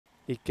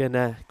it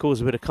can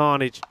cause a bit of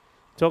carnage.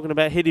 Talking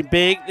about hitting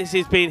big, this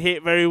has been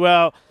hit very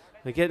well.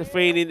 I get the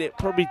feeling it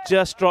probably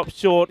just dropped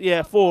short.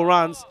 Yeah, 4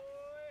 runs.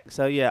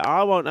 So yeah,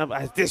 I won't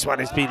have. This one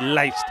has been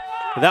laced.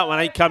 That one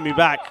ain't coming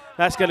back.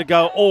 That's going to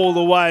go all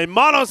the way.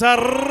 Manos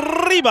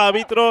arriba,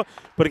 árbitro,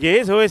 porque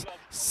eso es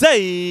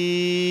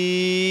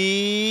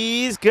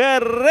 6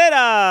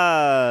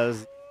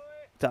 carreras.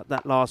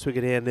 That last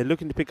wicket here, and they're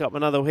looking to pick up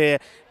another here.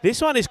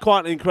 This one is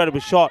quite an incredible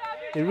shot.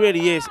 It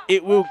really is.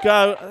 It will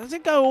go. Does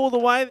it go all the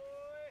way?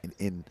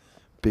 In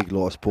big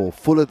last ball.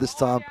 Fuller this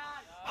time.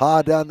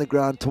 Hard down the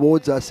ground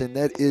towards us, and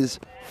that is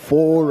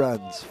 4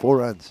 runs. 4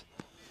 runs.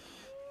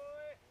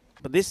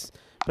 But he's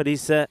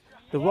the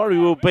worry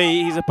will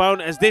be his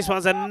opponent, as this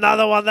one's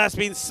another one that's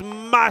been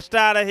smashed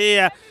out of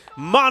here.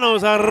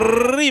 Manos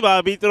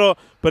arriba, árbitro,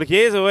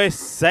 porque eso es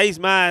 6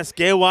 más.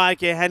 Qué guay,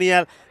 qué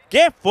genial,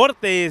 qué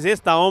fuerte es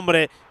esta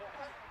hombre.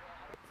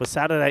 For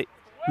Saturday,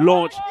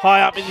 launch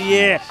high up in the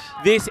air.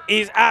 This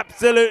is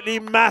absolutely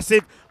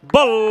massive.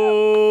 Balle.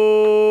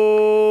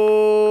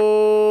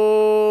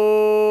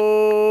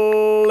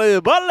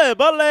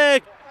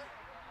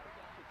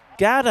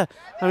 Gowda,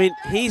 I mean,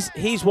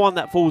 he's one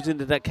that falls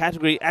into that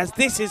category, as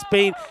this has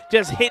been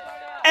just hit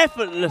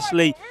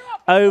effortlessly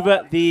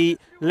over the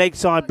leg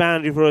side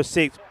boundary for a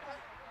 6.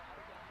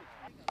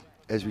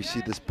 As we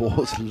see this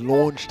ball's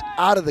launched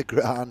out of the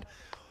ground,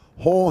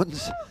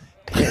 horns,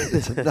 and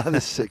there's another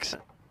 6.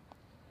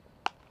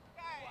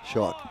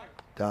 Shot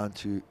down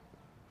to,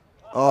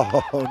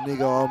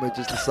 Nigo Ahmed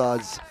just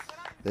decides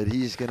that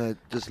he's going to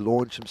just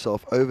launch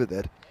himself over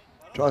that.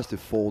 Tries to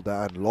fall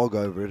down, log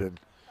over it, and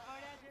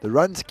the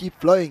runs keep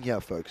flowing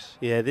here, folks.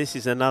 Yeah, this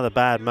is another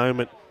bad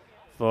moment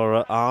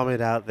for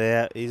Ahmed out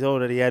there. He's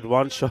already had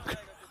 1 shot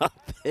up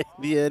there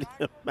in the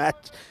earlier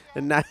match,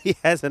 and now he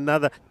has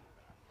another.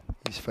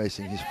 He's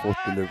facing his 4th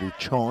delivery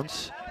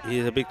chance. He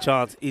has a big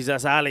chance.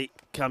 Izaz Ali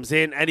comes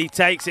in and he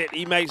takes it.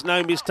 He makes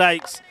no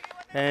mistakes.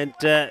 And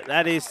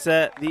that is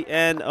the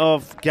end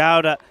of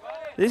Gowda.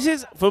 This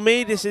is, for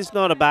me, this is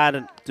not a bad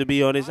one, to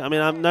be honest. I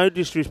mean, I'm no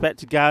disrespect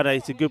to Gowda.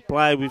 He's a good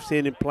player. We've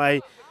seen him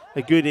play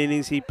a good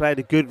innings. He played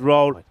a good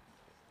role.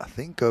 I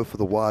think go for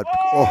the wide.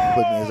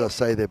 And as I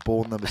say, their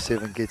ball number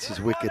 7 gets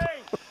his wicket.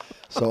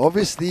 So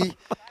obviously,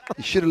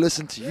 he should have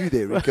listened to you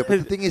there, Rico. But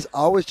the thing is,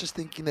 I was just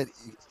thinking that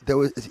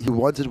he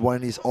wanted one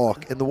in his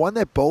arc. And the one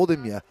that bowled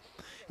him here,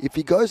 if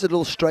he goes a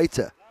little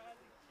straighter,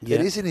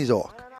 it is in his arc.